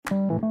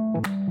What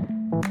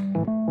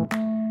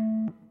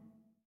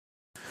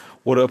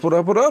up, what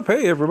up, what up?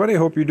 Hey, everybody.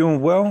 Hope you're doing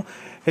well.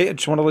 Hey, I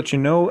just want to let you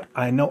know,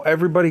 I know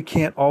everybody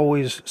can't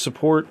always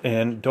support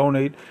and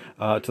donate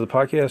to the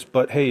podcast,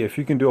 but hey, if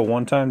you can do a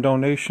one-time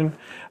donation,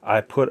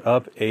 I put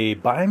up a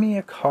Buy Me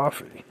a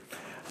Coffee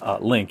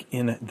link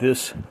in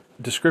this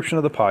description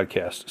of the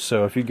podcast.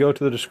 So if you go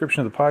to the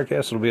description of the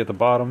podcast, it'll be at the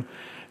bottom,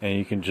 and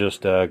you can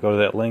just go to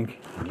that link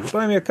and you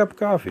buy me a cup of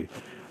coffee,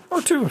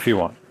 or two if you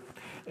want.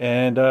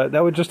 And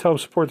that would just help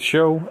support the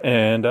show,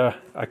 and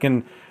I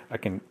can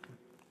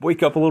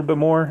wake up a little bit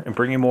more and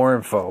bring you more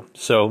info.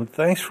 So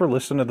thanks for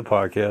listening to the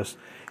podcast.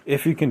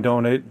 If you can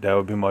donate, that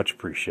would be much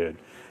appreciated.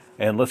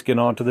 And let's get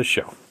on to the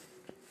show.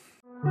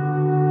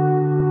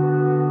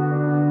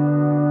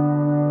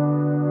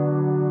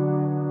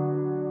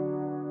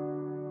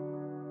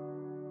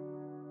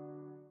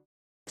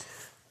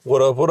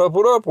 What up, what up,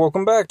 what up?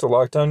 Welcome back to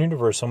Lockdown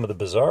Universe, some of the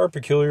bizarre,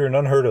 peculiar, and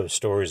unheard of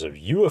stories of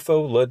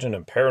UFO, legend,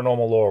 and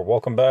paranormal lore.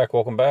 Welcome back,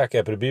 welcome back.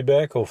 Happy to be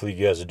back. Hopefully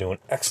you guys are doing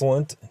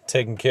excellent,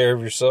 taking care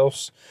of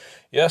yourselves.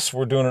 Yes,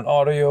 we're doing an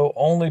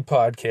audio-only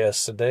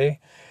podcast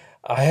today.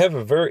 I have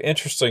a very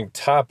interesting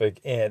topic,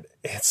 and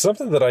it's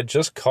something that I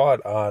just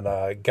caught on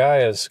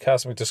Gaia's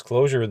Cosmic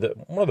Disclosure,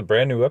 one of the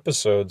brand new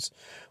episodes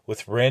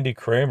with Randy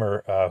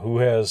Kramer, who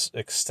has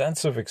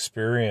extensive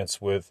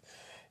experience with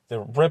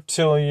the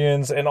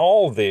reptilians and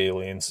all of the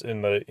aliens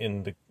in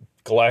the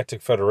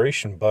Galactic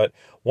Federation. But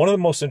one of the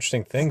most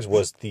interesting things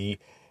was the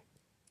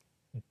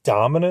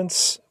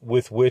dominance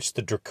with which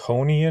the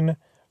Draconian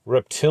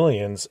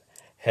reptilians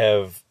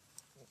have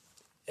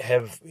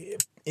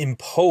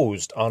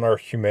imposed on our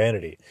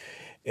humanity.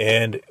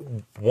 And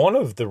one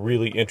of the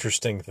really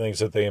interesting things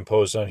that they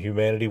imposed on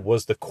humanity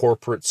was the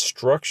corporate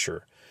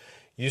structure.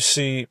 You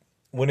see,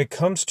 when it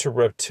comes to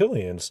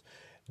reptilians,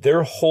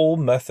 their whole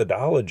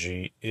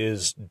methodology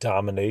is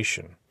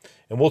domination.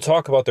 And we'll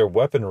talk about their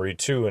weaponry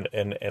too,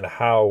 and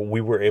how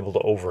we were able to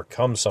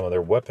overcome some of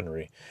their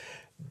weaponry.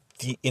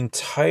 The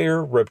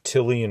entire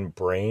reptilian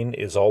brain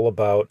is all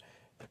about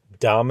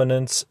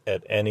dominance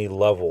at any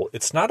level.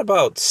 It's not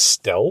about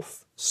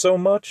stealth so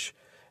much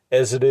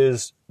as it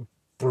is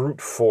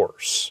brute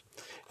force.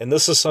 And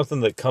this is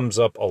something that comes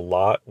up a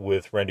lot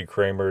with Randy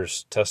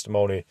Kramer's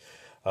testimony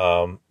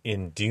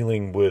in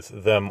dealing with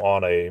them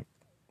on a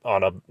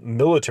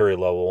military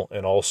level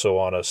and also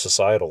on a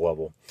societal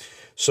level.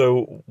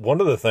 So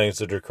one of the things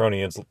the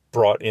Draconians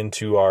brought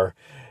into our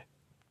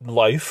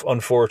life,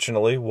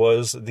 unfortunately,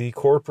 was the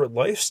corporate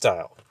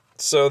lifestyle.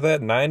 So that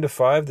 9 to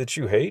 5 that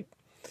you hate,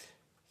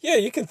 yeah,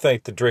 you can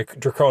thank the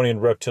Draconian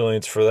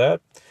reptilians for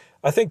that.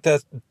 I think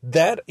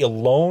that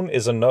alone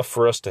is enough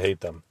for us to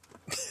hate them.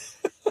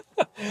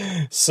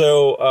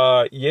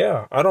 So,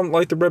 yeah, I don't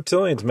like the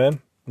reptilians, man.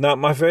 Not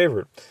my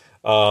favorite.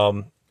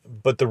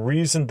 But the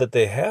reason that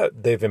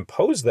they've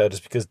imposed that is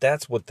because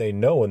that's what they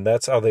know, and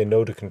that's how they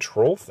know to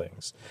control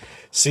things.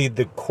 See,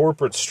 the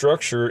corporate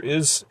structure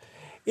is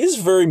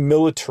very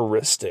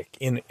militaristic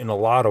in a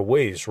lot of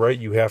ways, right?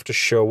 You have to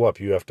show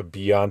up. You have to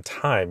be on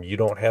time. You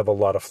don't have a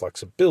lot of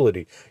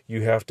flexibility.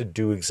 You have to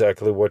do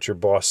exactly what your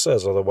boss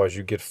says, otherwise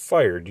you get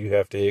fired. You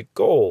have to hit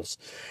goals.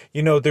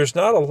 You know, there's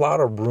not a lot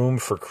of room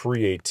for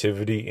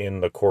creativity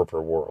in the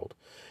corporate world.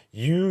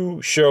 You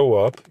show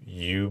up,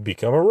 you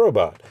become a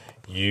robot.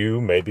 You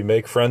maybe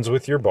make friends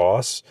with your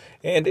boss,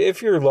 and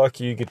if you're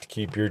lucky, you get to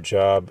keep your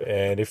job.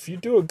 And if you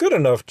do a good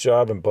enough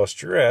job and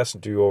bust your ass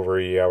and do over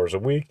 80 hours a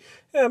week,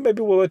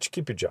 maybe we'll let you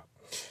keep your job,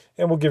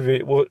 and we'll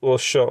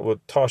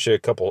toss you a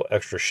couple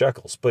extra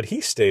shekels. But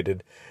he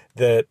stated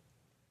that,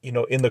 you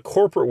know, in the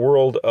corporate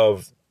world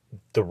of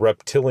the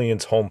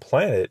reptilians' home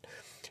planet,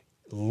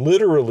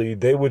 literally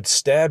they would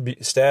stab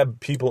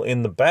people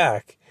in the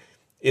back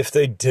if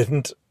they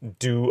didn't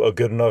do a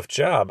good enough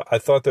job. I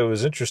thought that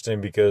was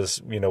interesting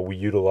because, you know, we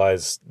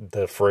utilize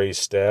the phrase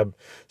stab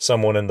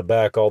someone in the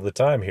back all the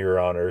time here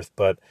on Earth,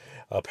 but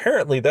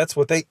apparently that's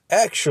what they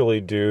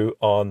actually do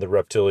on the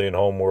reptilian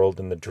homeworld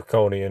in the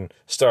Draconian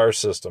star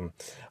system,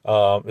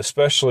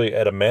 especially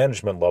at a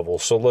management level.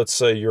 So let's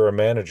say you're a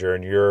manager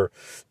and you're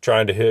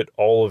trying to hit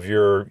all of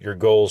your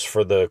goals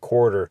for the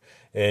quarter,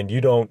 and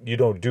you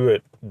don't do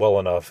it well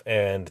enough,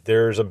 and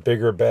there's a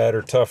bigger,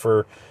 badder,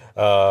 tougher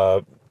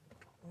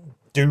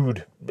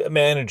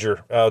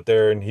manager out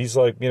there, and he's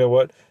like, you know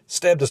what,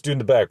 stab this dude in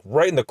the back,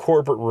 right in the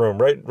corporate room,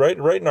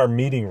 right in our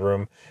meeting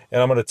room, and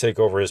I'm going to take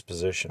over his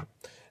position.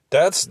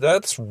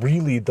 That's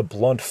really the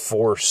blunt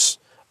force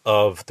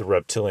of the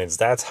reptilians.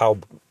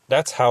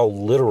 That's how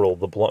literal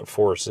the blunt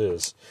force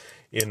is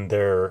in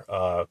their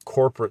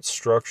corporate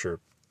structure.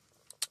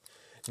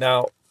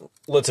 Now,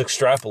 let's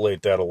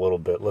extrapolate that a little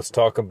bit. Let's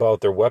talk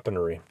about their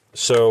weaponry.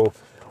 So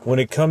when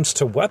it comes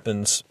to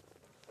weapons,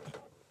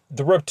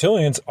 the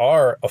reptilians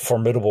are a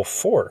formidable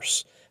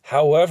force.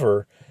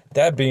 However,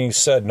 that being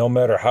said, no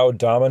matter how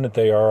dominant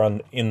they are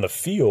in the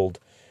field,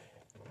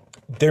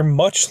 they're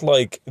much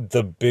like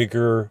the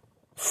bigger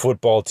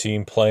football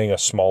team playing a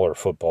smaller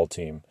football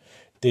team.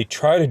 They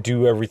try to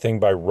do everything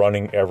by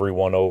running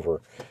everyone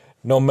over.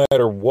 No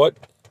matter what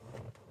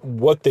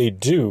they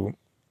do,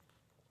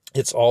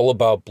 It's all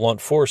about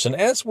blunt force. And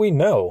as we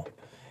know,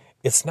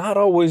 it's not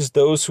always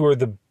those who are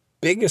the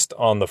biggest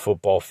on the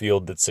football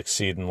field that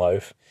succeed in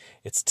life.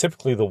 It's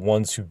typically the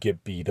ones who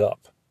get beat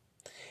up.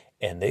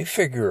 And they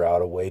figure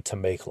out a way to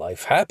make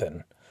life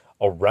happen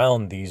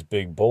around these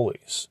big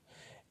bullies.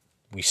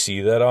 We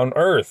see that on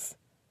Earth,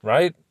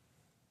 right?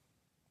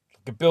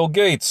 Look at Bill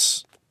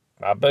Gates.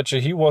 I bet you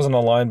he wasn't a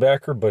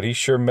linebacker, but he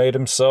sure made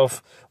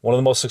himself one of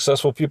the most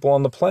successful people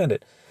on the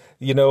planet.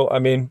 You know, I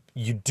mean,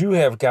 you do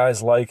have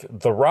guys like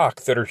The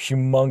Rock that are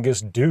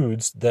humongous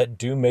dudes that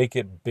do make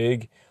it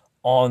big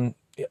on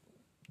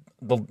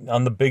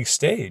the big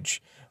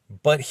stage,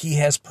 but he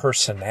has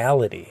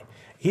personality.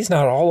 He's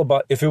not all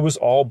about, if it was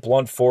all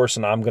blunt force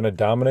and I'm going to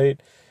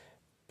dominate,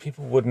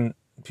 people wouldn't,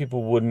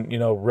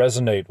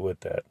 resonate with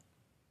that.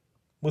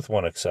 With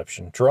one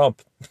exception,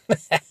 Trump.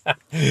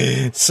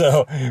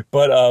 So,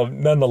 but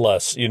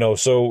nonetheless,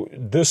 so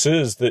this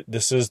is the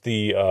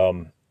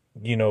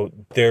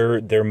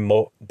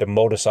the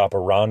modus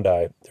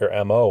operandi,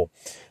 their MO.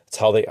 It's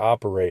how they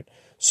operate.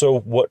 So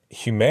what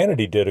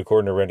humanity did,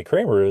 according to Randy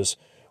Kramer, is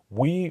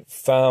we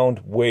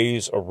found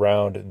ways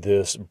around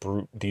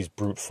these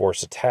brute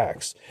force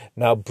attacks.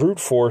 Now, brute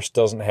force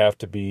doesn't have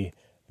to be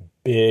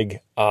big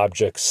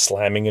objects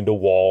slamming into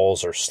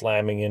walls or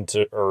slamming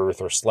into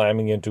earth or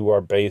slamming into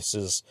our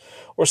bases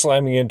or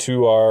slamming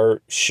into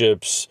our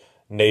ships,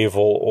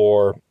 naval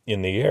or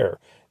in the air.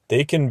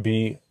 They can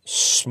be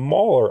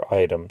smaller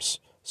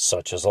items,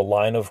 such as a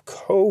line of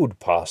code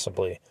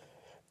possibly,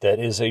 that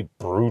is a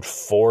brute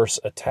force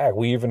attack.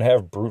 We even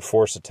have brute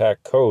force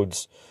attack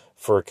codes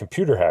for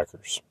computer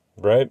hackers,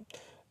 right?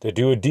 They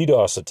do a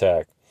DDoS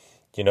attack,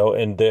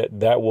 and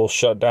that will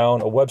shut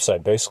down a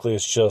website. Basically,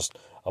 it's just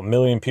a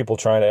million people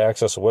trying to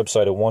access a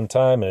website at one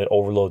time, and it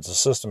overloads the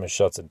system and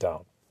shuts it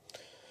down.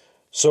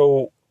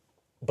 So,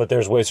 but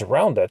there's ways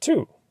around that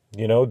too.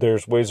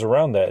 There's ways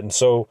around that. And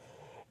so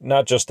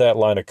not just that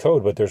line of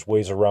code, but there's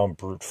ways around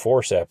brute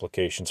force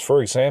applications.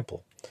 For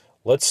example,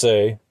 let's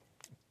say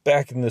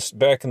back in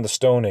the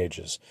Stone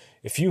Ages,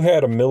 if you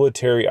had a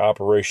military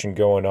operation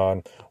going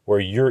on where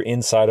you're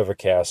inside of a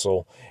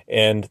castle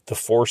and the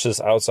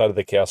forces outside of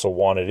the castle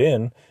wanted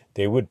in,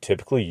 they would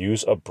typically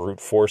use a brute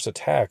force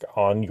attack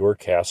on your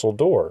castle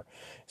door.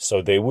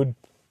 So they would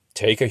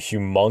take a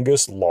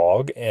humongous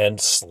log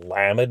and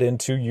slam it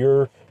into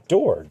your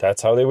door.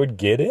 That's how they would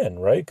get in,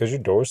 right? Because your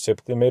door is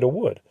typically made of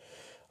wood.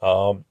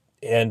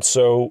 And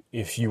so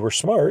if you were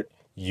smart,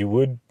 you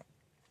would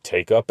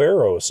take up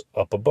arrows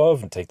up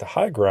above and take the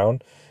high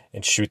ground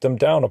and shoot them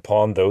down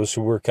upon those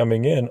who were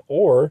coming in,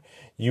 or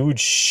you would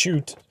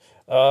shoot,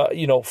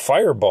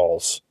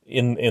 fireballs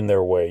in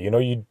their way.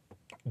 You'd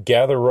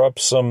gather up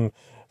some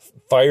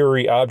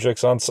fiery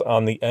objects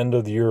on the end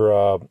of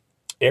your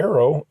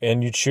arrow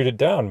and you'd shoot it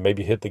down.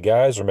 Maybe hit the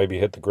guys, or maybe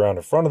hit the ground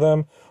in front of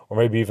them, or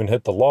maybe even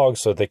hit the log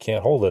so that they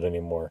can't hold it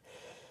anymore.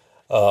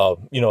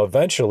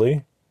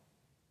 Eventually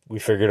we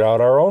figured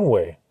out our own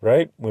way,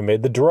 right? We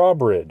made the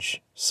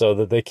drawbridge so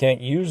that they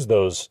can't use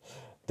those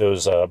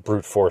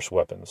brute force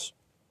weapons.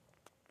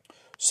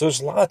 So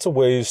there's lots of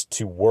ways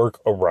to work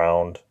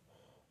around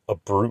a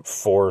brute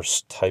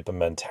force type of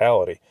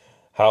mentality.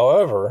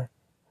 However,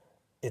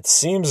 it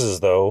seems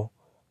as though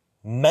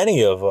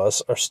many of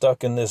us are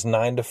stuck in this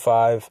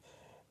 9-to-5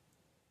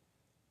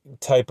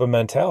 type of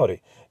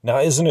mentality. Now,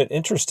 isn't it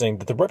interesting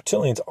that the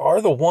reptilians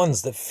are the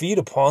ones that feed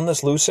upon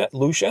this loose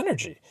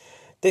energy?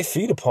 They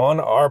feed upon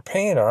our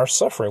pain, our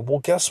suffering. Well,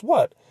 guess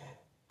what?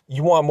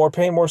 You want more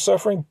pain, more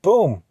suffering?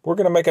 Boom. We're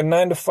going to make a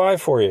 9-to-5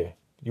 for you.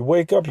 You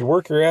wake up, you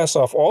work your ass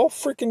off all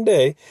freaking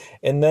day,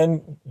 and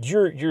then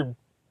you're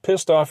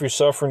pissed off, you're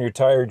suffering, you're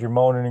tired, you're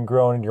moaning and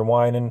groaning, you're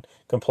whining,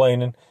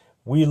 complaining.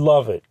 We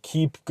love it.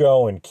 Keep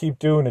going. Keep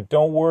doing it.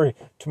 Don't worry.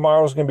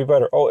 Tomorrow's going to be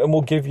better. Oh, and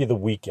we'll give you the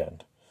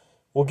weekend.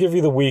 We'll give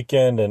you the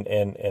weekend,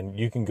 and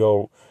you can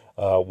go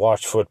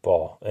watch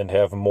football and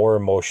have more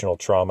emotional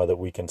trauma that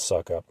we can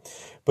suck up.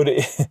 But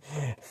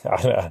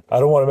I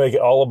don't want to make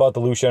it all about the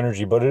loose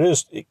energy, but it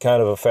is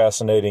kind of a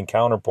fascinating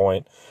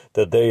counterpoint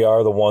that they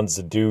are the ones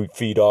that do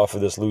feed off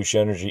of this loose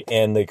energy,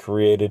 and they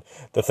created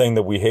the thing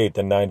that we hate,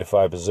 the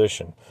 9-to-5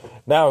 position.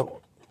 Now,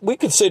 we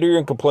could sit here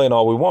and complain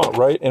all we want,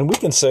 right? And we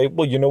can say,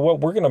 well, you know what?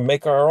 We're going to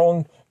make our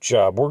own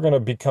job. We're going to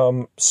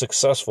become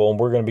successful, and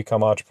we're going to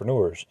become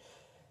entrepreneurs.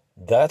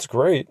 That's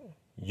great.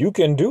 You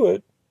can do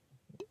it,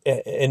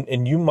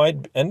 and you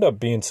might end up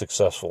being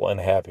successful and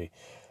happy.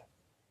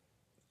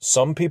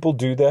 Some people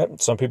do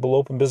that. Some people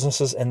open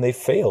businesses and they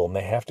fail and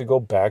they have to go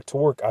back to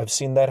work. I've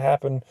seen that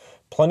happen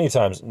plenty of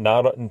times,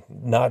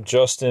 not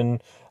just in,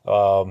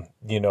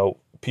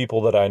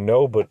 people that I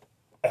know, but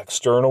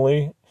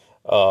externally,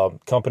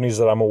 companies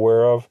that I'm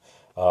aware of.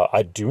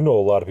 I do know a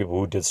lot of people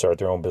who did start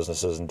their own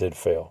businesses and did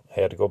fail.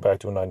 They had to go back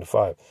to a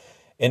 9-to-5.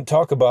 And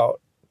talk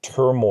about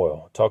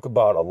turmoil. Talk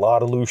about a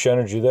lot of loose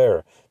energy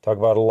there. Talk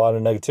about a lot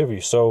of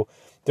negativity. So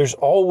there's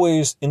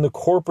always, in the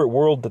corporate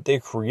world that they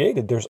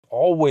created, there's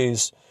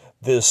always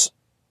this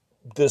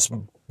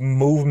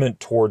movement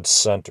towards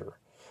center,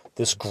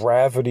 this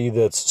gravity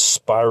that's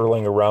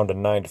spiraling around a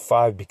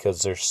 9-to-5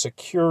 because there's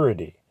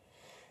security.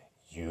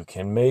 you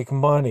can make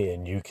money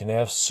and you can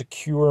have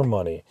secure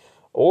money.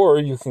 Or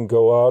you can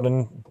go out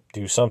and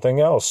do something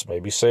else,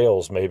 maybe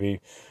sales,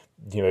 maybe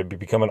maybe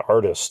become an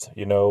artist,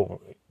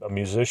 a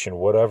musician,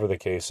 whatever the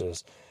case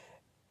is.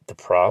 The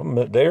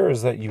problem there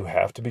is that you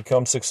have to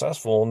become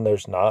successful, and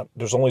there's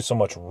only so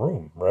much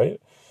room,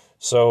 right?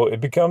 So it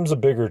becomes a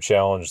bigger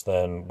challenge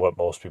than what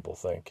most people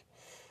think.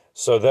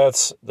 So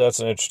that's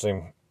an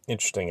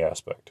interesting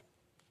aspect.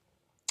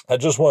 I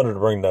just wanted to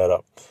bring that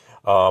up.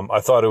 I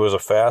thought it was a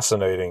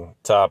fascinating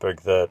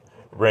topic that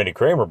Randy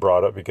Kramer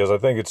brought up, because I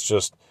think it's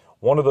just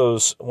one of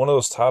those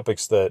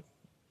topics that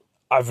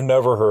I've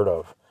never heard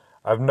of.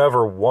 I've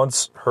never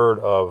once heard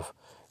of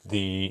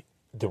the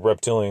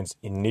reptilians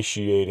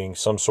initiating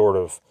some sort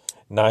of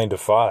 9 to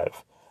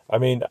 5. I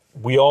mean,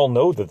 we all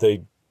know that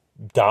they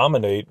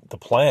dominate the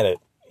planet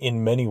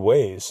in many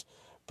ways,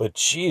 but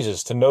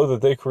Jesus, to know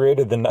that they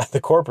created the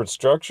corporate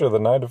structure of the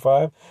 9 to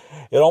 5,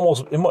 it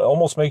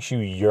almost makes you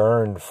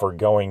yearn for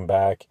going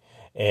back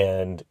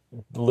and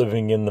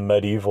living in the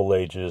medieval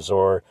ages.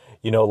 Or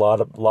a lot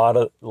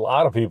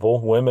of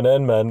people, women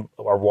and men,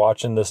 are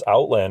watching this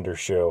Outlander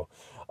show.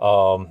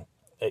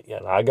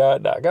 And I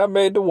got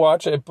made to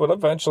watch it, but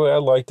eventually I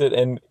liked it.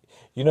 And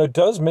it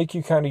does make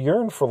you kind of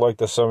yearn for like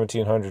the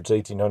 1700s,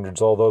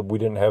 1800s. Although we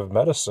didn't have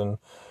medicine,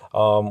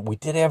 we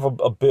did have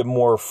a bit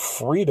more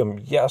freedom.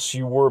 Yes,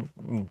 you were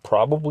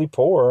probably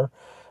poor,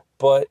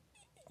 but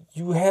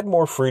you had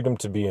more freedom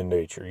to be in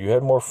nature. You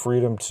had more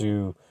freedom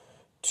to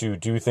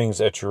do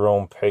things at your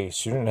own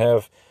pace. You didn't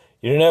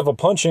have a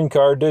punch-in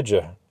card, did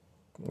you?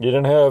 You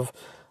didn't have,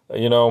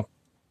 a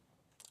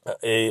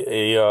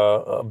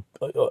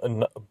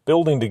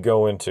building to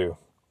go into.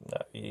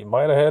 You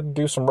might have had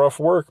to do some rough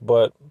work,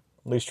 but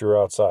at least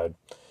you're outside.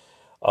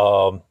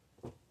 What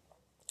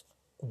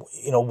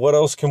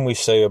else can we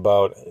say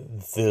about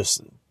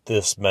this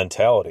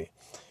mentality?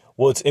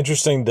 Well, it's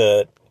interesting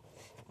that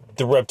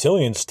the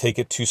reptilians take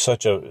it to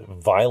such a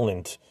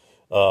violent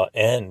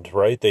end,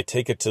 right? They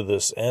take it to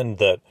this end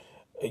that,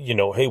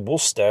 hey, we'll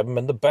stab them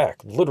in the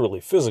back, literally,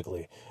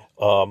 physically.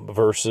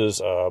 Versus,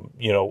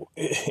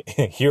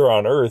 here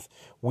on Earth,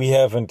 we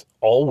haven't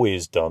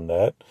always done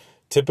that.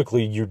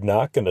 Typically, you're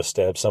not going to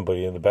stab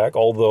somebody in the back,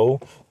 although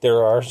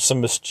there are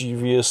some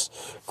mischievous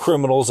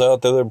criminals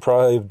out there that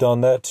probably have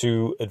done that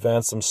to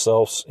advance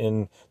themselves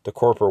in the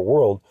corporate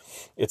world.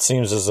 It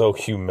seems as though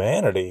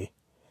humanity,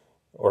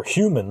 or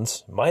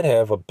humans, might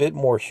have a bit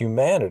more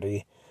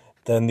humanity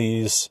than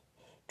these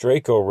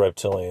Draco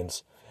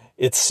reptilians.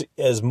 It's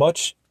as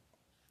much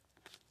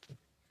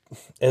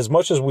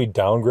as we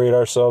downgrade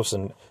ourselves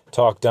and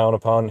talk down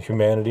upon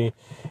humanity,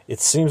 it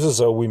seems as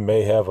though we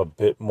may have a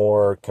bit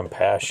more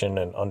compassion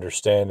and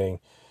understanding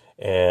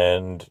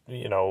and,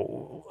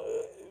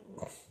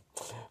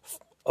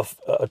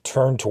 a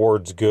turn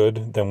towards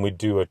good than we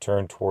do a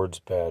turn towards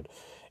bad.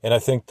 And I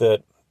think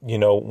that,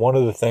 one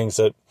of the things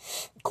that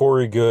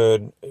Corey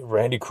Good,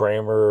 Randy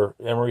Kramer,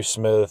 Emery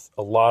Smith,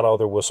 a lot of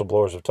other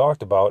whistleblowers have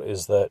talked about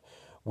is that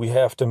we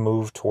have to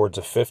move towards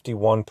a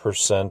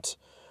 51%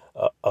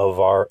 of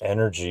our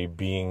energy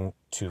being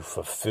to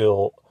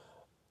fulfill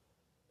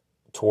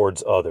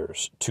towards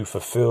others, to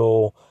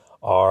fulfill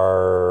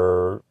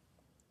our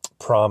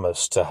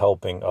promise to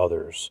helping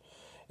others.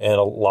 And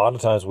a lot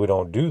of times we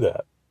don't do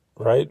that,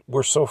 right?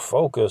 We're so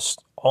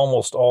focused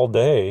almost all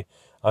day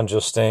on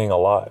just staying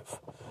alive.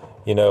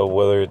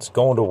 Whether it's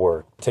going to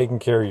work, taking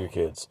care of your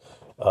kids,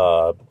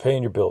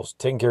 paying your bills,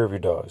 taking care of your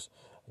dogs,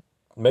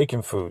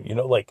 making food,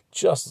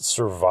 just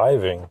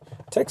surviving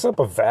takes up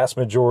a vast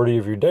majority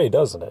of your day,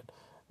 doesn't it?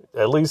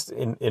 At least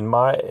in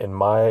my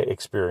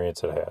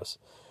experience, it has.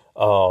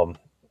 And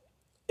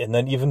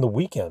then even the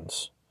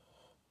weekends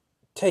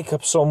take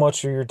up so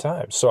much of your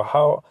time. So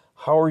how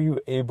are you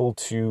able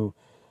to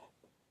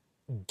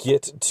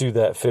get to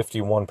that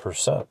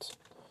 51%?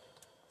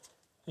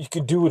 You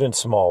could do it in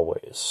small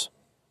ways.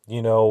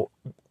 The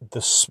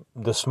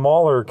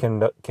smaller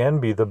can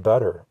be the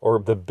better, or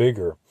the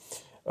bigger.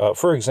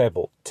 For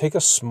example, take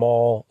a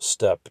small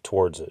step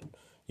towards it.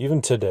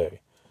 Even today,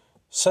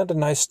 send a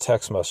nice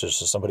text message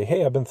to somebody.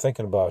 Hey, I've been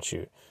thinking about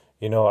you.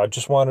 I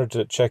just wanted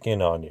to check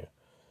in on you.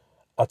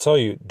 I'll tell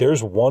you,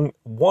 there's one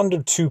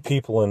to two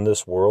people in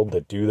this world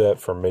that do that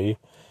for me,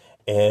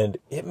 and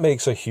it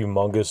makes a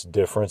humongous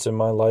difference in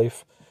my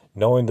life,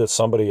 knowing that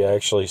somebody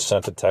actually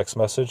sent a text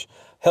message.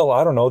 Hell,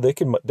 I don't know, they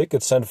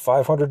could send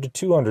 500 to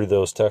 200 of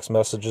those text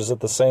messages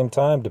at the same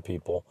time to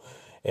people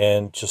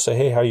and just say,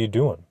 hey, how you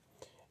doing?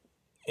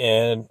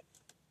 And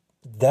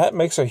that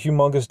makes a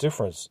humongous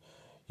difference,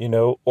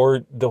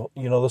 or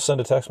they'll send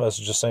a text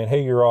message just saying,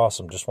 hey, you're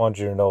awesome. Just want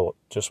you to know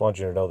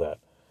that.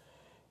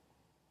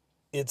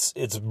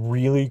 It's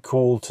really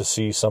cool to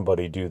see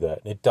somebody do that.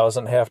 It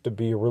doesn't have to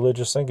be a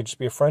religious thing. It could just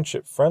be a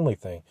friendly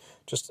thing.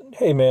 Just,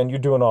 hey man, you're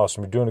doing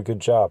awesome. You're doing a good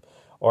job.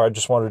 Or I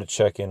just wanted to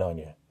check in on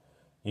you.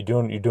 You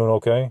doing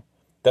okay?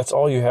 That's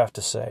all you have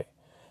to say.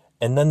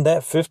 And then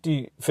that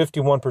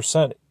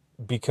 51%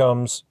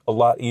 becomes a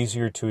lot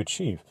easier to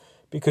achieve,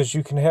 because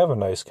you can have a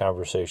nice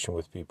conversation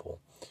with people.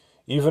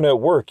 Even at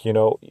work,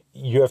 you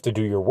have to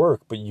do your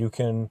work, but you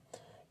can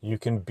you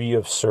can be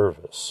of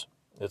service.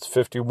 It's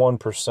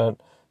 51%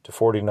 to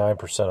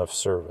 49% of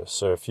service.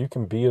 So if you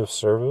can be of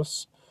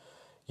service,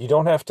 you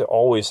don't have to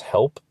always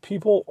help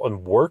people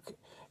and work,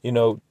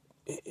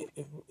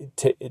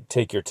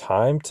 take your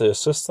time to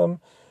assist them.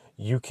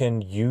 You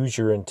can use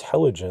your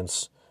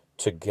intelligence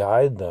to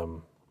guide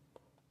them,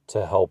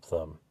 to help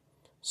them,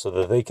 so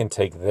that they can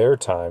take their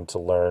time to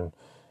learn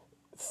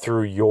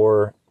through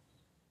your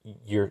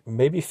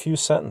maybe few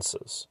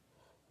sentences.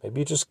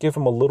 Maybe you just give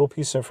them a little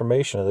piece of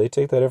information, and they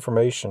take that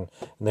information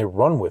and they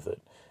run with it.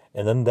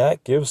 And then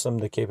that gives them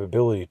the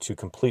capability to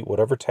complete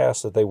whatever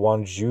task that they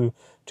wanted you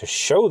to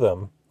show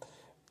them,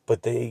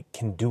 but they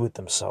can do it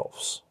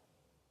themselves.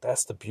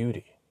 That's the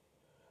beauty.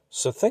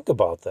 So think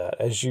about that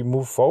as you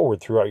move forward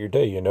throughout your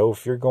day.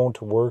 If you're going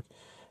to work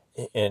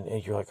and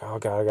you're like, oh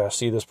God, I got to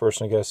see this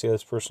person, I got to see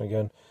this person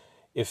again.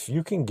 If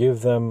you can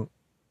give them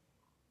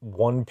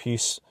one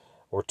piece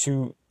or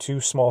two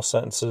small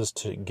sentences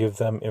to give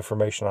them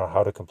information on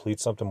how to complete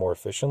something more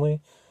efficiently,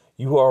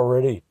 you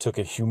already took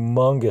a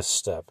humongous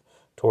step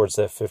towards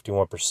that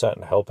 51%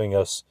 and helping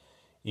us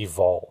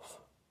evolve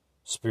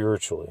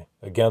spiritually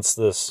against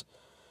this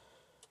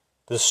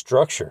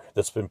structure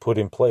that's been put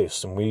in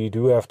place. And we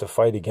do have to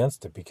fight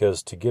against it,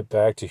 because to get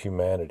back to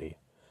humanity,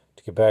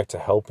 to get back to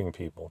helping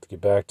people, to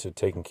get back to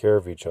taking care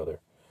of each other,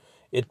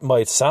 it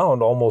might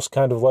sound almost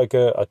kind of like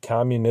a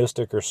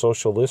communistic or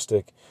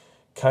socialistic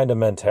kind of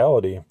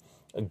mentality,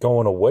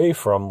 going away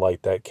from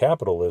like that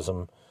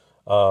capitalism.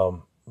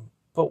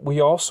 But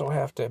we also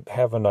have to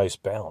have a nice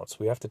balance.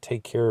 We have to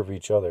take care of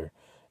each other.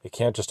 It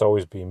can't just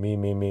always be me,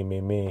 me, me,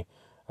 me, me.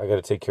 I got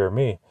to take care of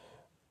me.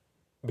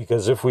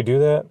 Because if we do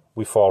that,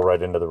 we fall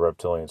right into the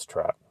Reptilians'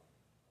 trap.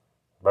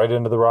 Right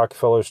into the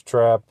Rockefellers'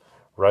 trap,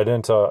 right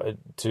into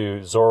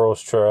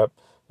Zorro's trap,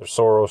 or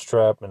Soros'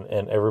 trap,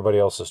 and everybody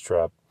else's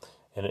trap.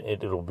 And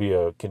it'll be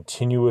a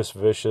continuous,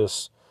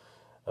 vicious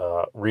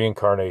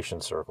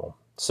reincarnation circle.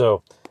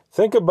 So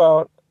think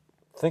about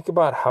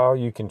how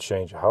you can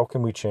change it. How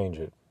can we change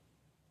it?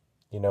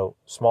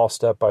 Small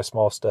step by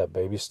small step,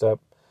 baby step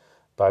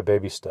by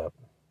baby step,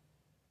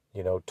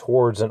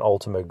 towards an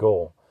ultimate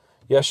goal.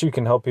 Yes, you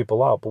can help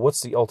people out, but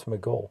what's the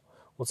ultimate goal?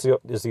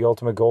 Is the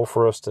ultimate goal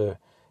for us to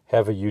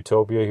have a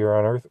utopia here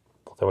on Earth?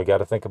 Then we got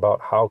to think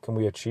about how can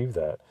we achieve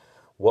that?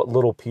 What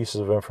little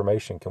pieces of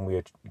information can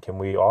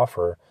we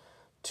offer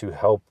to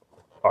help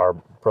our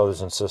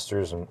brothers and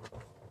sisters and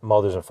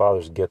mothers and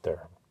fathers get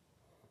there?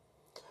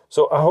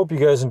 So I hope you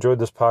guys enjoyed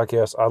this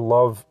podcast. I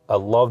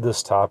love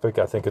this topic.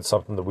 I think it's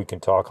something that we can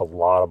talk a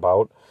lot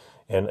about,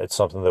 and it's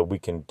something that we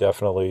can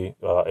definitely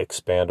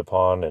expand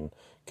upon and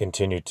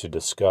continue to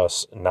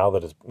discuss now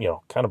that it's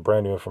kind of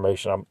brand new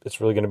information.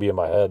 It's really going to be in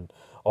my head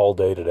all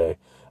day today.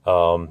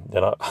 And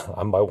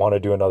I might want to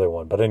do another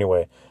one. But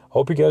anyway,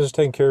 hope you guys are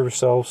taking care of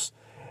yourselves.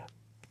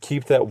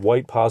 Keep that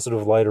white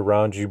positive light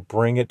around you.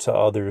 Bring it to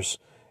others.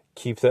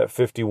 Keep that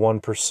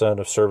 51%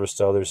 of service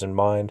to others in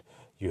mind.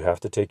 You have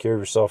to take care of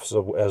yourself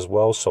as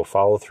well. So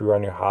follow through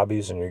on your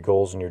hobbies and your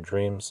goals and your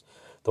dreams.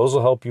 Those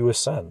will help you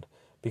ascend,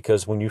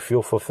 because when you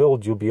feel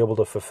fulfilled, you'll be able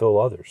to fulfill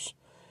others.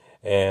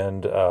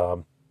 And,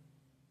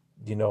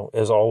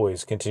 as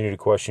always, continue to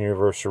question the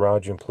universe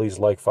around you, and please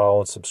like, follow,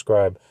 and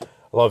subscribe. I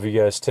love you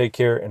guys. Take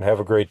care and have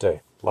a great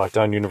day.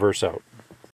 Lockdown Universe out.